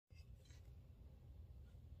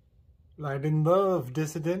Light and love,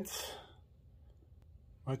 dissidents.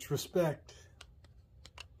 Much respect.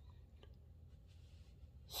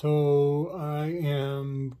 So I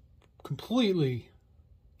am completely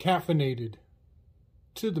caffeinated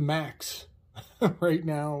to the max right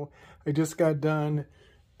now. I just got done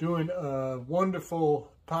doing a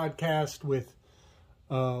wonderful podcast with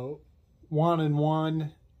Juan and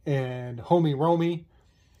Juan and homie Romy.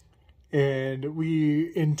 And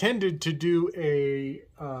we intended to do a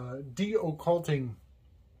de-occulting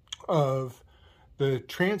of the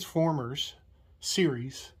Transformers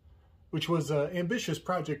series, which was an ambitious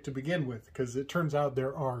project to begin with, because it turns out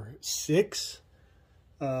there are 6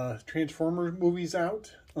 Transformer movies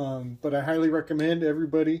out. But I highly recommend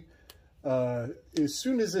everybody, as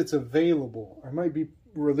soon as it's available, I might be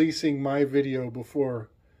releasing my video before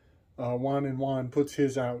Juan and Juan puts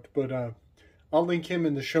his out, but I'll link him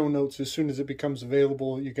in the show notes as soon as it becomes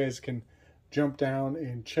available. You guys can jump down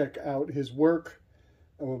and check out his work.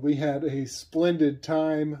 We had a splendid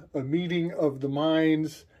time, a meeting of the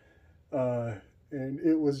minds, and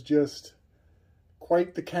it was just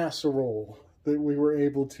quite the casserole that we were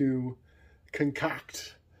able to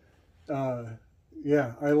concoct.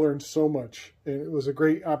 Yeah, I learned so much. And it was a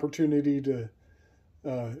great opportunity to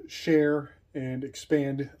share and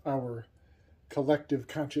expand our collective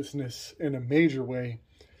consciousness in a major way.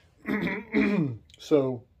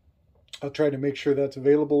 So I'll try to make sure that's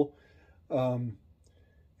available. And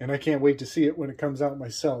I can't wait to see it when it comes out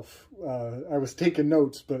myself. I was taking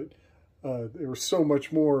notes, but there was so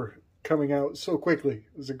much more coming out so quickly.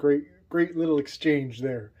 It was a great little exchange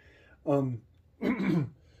there.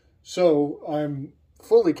 So I'm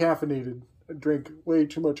fully caffeinated. I drank way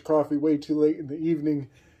too much coffee way too late in the evening,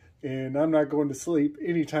 and I'm not going to sleep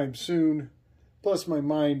anytime soon. Plus, my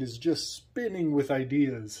mind is just spinning with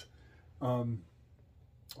ideas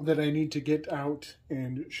that I need to get out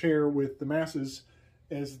and share with the masses,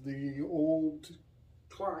 as the old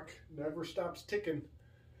clock never stops ticking.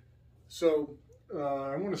 So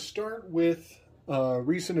I want to start with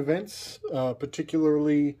recent events,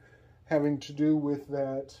 particularly having to do with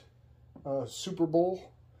that Super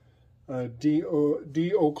Bowl,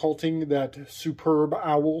 de-occulting that superb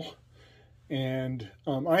owl. And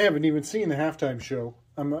I haven't even seen the halftime show.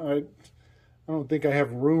 I don't think I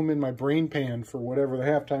have room in my brain pan for whatever the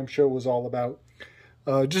halftime show was all about.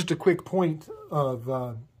 Just a quick point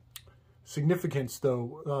of significance,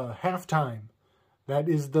 though. Halftime, that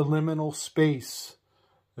is the liminal space.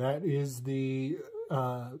 That is the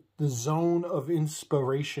zone of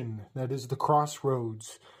inspiration. That is the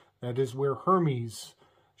crossroads. That is where Hermes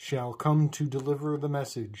shall come to deliver the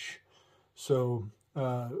message. So,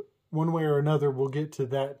 one way or another, we'll get to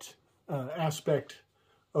that aspect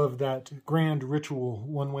of that grand ritual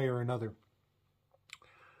one way or another.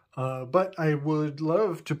 But I would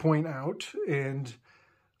love to point out and,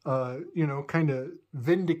 kind of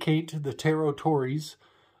vindicate the territories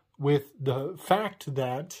with the fact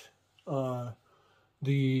that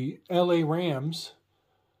the LA Rams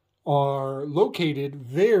are located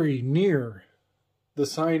very near the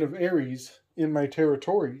sign of Aries in my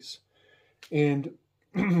territories. And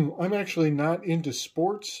I'm actually not into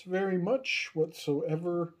sports very much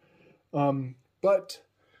whatsoever, but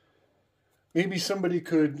maybe somebody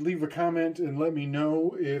could leave a comment and let me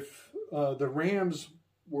know if the Rams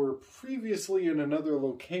were previously in another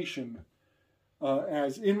location,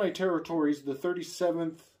 as in my territories, the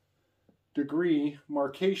 37th degree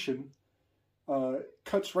marcation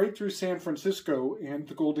cuts right through San Francisco and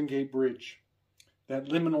the Golden Gate Bridge, that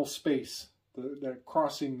liminal space, that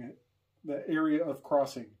crossing, the area of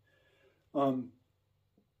crossing.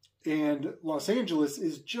 And Los Angeles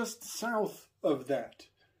is just south of that.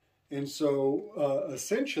 And so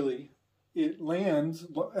essentially it lands,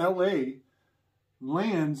 LA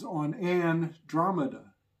lands on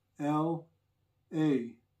Andromeda. LA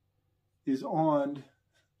is on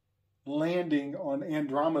landing on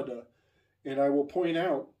Andromeda. And I will point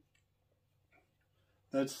out,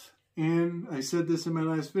 I said this in my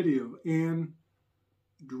last video,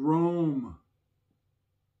 Rome,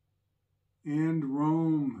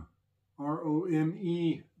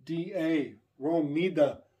 R-O-M-E-D-A,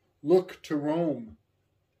 Romeda, look to Rome.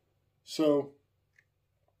 So,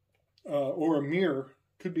 or a mirror,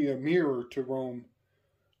 could be a mirror to Rome.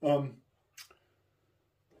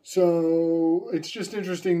 So it's just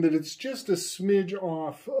interesting that it's just a smidge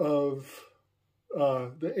off of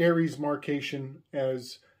the Aries marcation,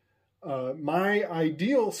 as my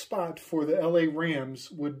ideal spot for the LA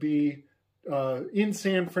Rams would be in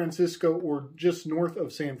San Francisco or just north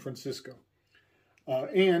of San Francisco.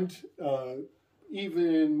 And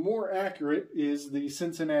even more accurate is the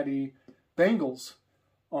Cincinnati Bengals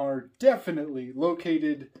are definitely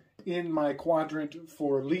located in my quadrant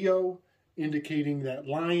for Leo, indicating that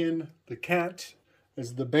lion, the cat,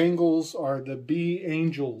 as the Bengals are the B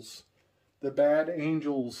angels, the bad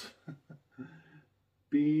angels.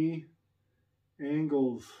 B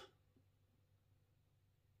angles.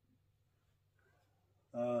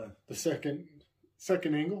 The second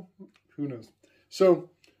angle, who knows? So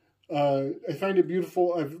I find it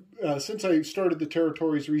beautiful. I've since I started the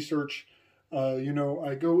territories research, you know,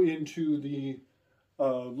 I go into the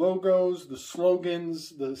logos, the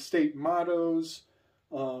slogans, the state mottos,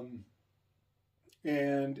 and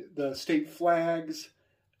the state flags,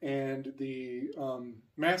 and the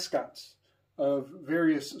mascots of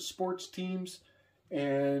various sports teams,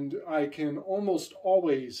 and I can almost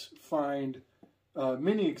always find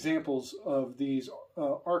many examples of these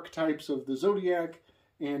archetypes of the zodiac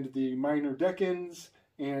and the minor decans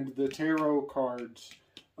and the tarot cards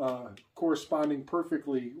corresponding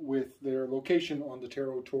perfectly with their location on the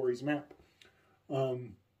territories map.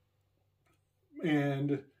 And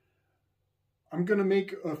I'm going to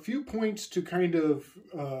make a few points to kind of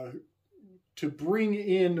to bring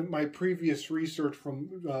in my previous research from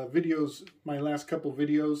videos, my last couple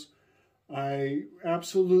videos. I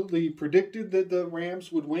absolutely predicted that the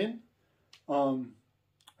Rams would win.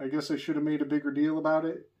 I guess I should have made a bigger deal about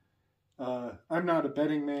it. I'm not a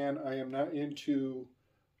betting man. I am not into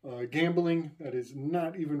gambling. That is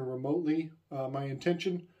not even remotely my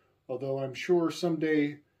intention. Although I'm sure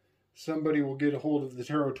someday somebody will get a hold of the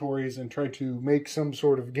territories and try to make some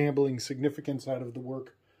sort of gambling significance out of the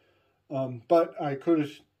work. But I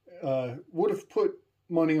would have put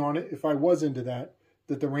money on it if I was into that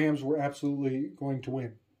the Rams were absolutely going to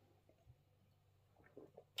win.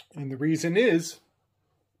 And the reason is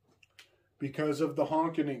because of the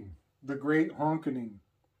honkening, the great honkening.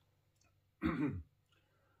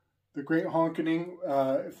 The great honkening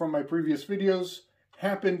from my previous videos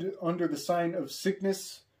happened under the sign of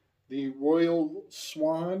Cygnus, the royal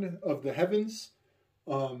swan of the heavens.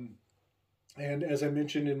 And as I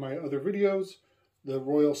mentioned in my other videos, the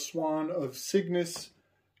royal swan of Cygnus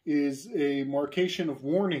is a marcation of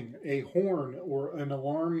warning, a horn or an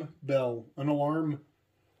alarm bell, an alarm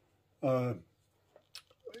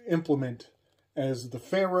implement, as the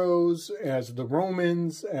pharaohs, as the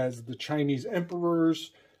Romans, as the Chinese emperors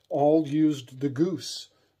all used the goose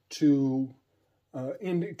to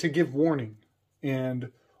give warning.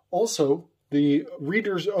 And also the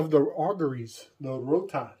readers of the auguries, the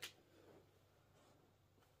rota.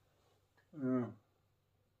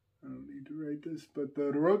 I don't need to write this, but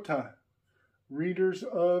the rota, readers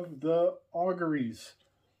of the auguries.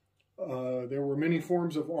 There were many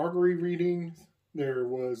forms of augury reading. There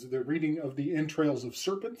was the reading of the entrails of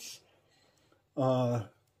serpents,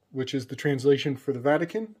 which is the translation for the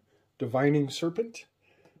Vatican, divining serpent.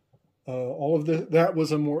 All of that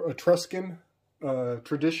was a more Etruscan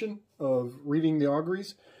tradition of reading the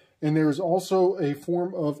auguries. And there's also a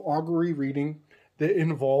form of augury reading that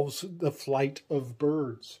involves the flight of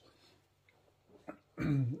birds.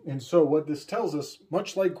 And so what this tells us,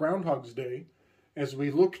 much like Groundhog's Day, as we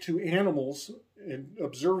look to animals and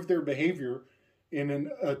observe their behavior in an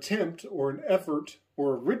attempt or an effort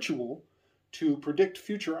or a ritual to predict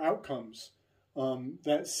future outcomes,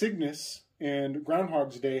 that Cygnus and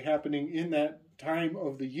Groundhog's Day happening in that time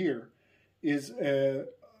of the year is a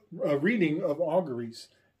reading of auguries.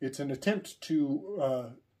 It's an attempt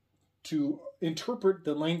to interpret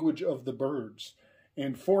the language of the birds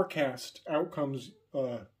and forecast outcomes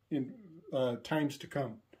in times to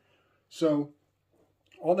come. So,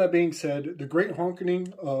 all that being said, the Great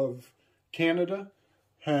Honkening of Canada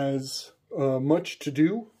has much to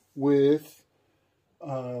do with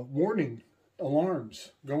warning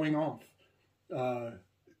alarms going off.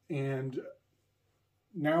 And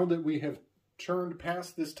now that we have turned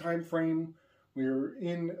past this time frame, we're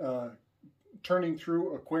in turning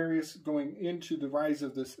through Aquarius, going into the rise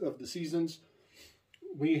of the seasons.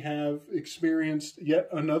 We have experienced yet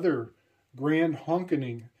another grand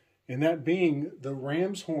honkening, and that being the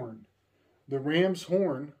ram's horn. The ram's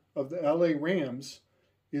horn of the LA Rams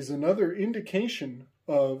is another indication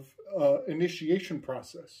of initiation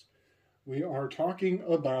process. We are talking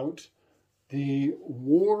about the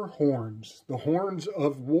war horns, the horns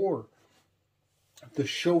of war, the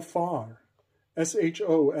shofar,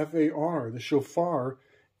 S-H-O-F-A-R. The shofar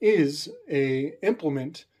is an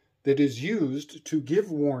implement that is used to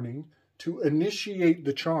give warning, to initiate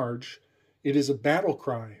the charge. It is a battle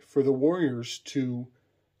cry for the warriors to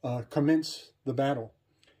commence the battle.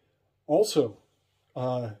 Also,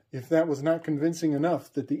 if that was not convincing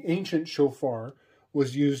enough that the ancient shofar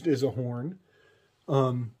was used as a horn,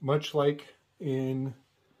 much like in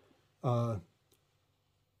on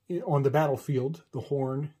the battlefield. The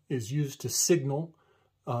horn is used to signal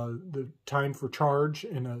the time for charge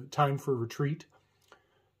and a time for retreat.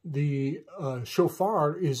 The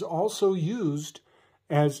shofar is also used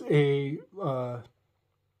as a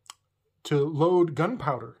to load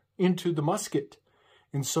gunpowder into the musket.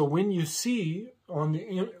 And so when you see on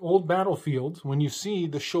the old battlefields, when you see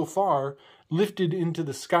the shofar lifted into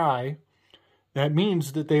the sky, that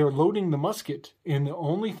means that they are loading the musket. And the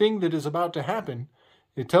only thing that is about to happen,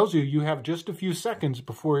 it tells you you have just a few seconds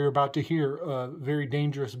before you're about to hear a very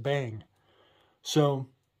dangerous bang. So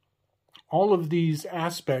all of these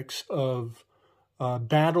aspects of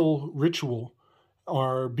battle ritual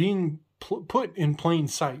are being put in plain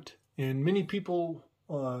sight. And many people,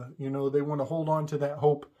 you know, they want to hold on to that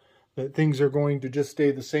hope that things are going to just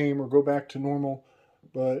stay the same or go back to normal.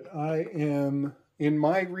 But I am, in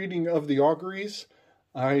my reading of the auguries,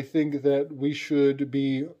 I think that we should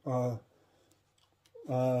be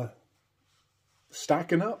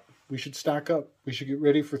stocking up. We should stock up. We should get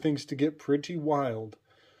ready for things to get pretty wild.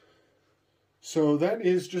 So that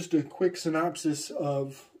is just a quick synopsis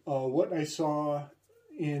of what I saw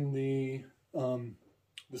in the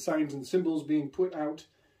signs and symbols being put out.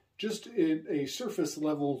 Just a surface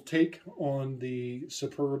level take on the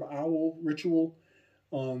superb owl ritual.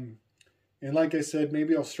 And like I said,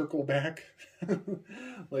 maybe I'll circle back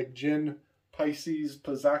like Jen Pisces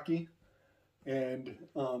Pazaki and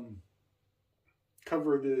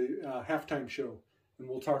cover the halftime show. And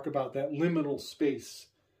we'll talk about that liminal space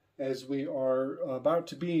as we are about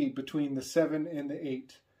to be between the 7 and the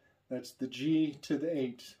 8. That's the G to the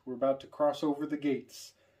 8. We're about to cross over the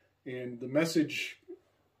gates. And the message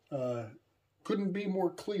couldn't be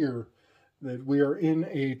more clear that we are in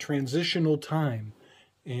a transitional time.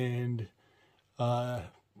 And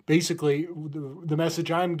basically, the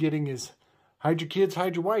message I'm getting is, hide your kids,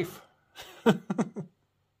 hide your wife.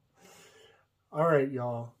 All right,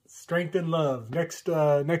 y'all. Strength and love. Next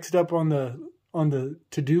up on the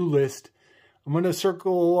to-do list, I'm going to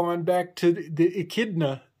circle on back to the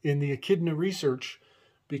echidna in the echidna research,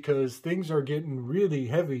 because things are getting really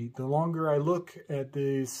heavy. The longer I look at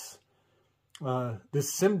this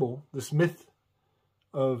symbol, this myth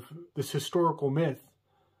of this historical myth,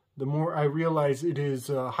 the more I realize it is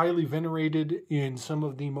highly venerated in some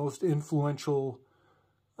of the most influential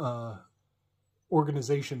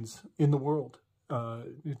organizations in the world.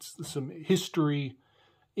 It's some history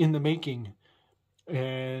in the making.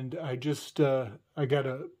 And I just, I got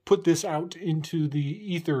to put this out into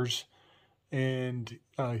the ethers and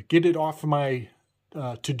get it off my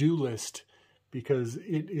to-do list, because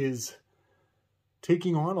it is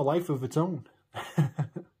taking on a life of its own.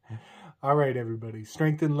 All right, everybody.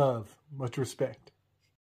 Strength and love. Much respect.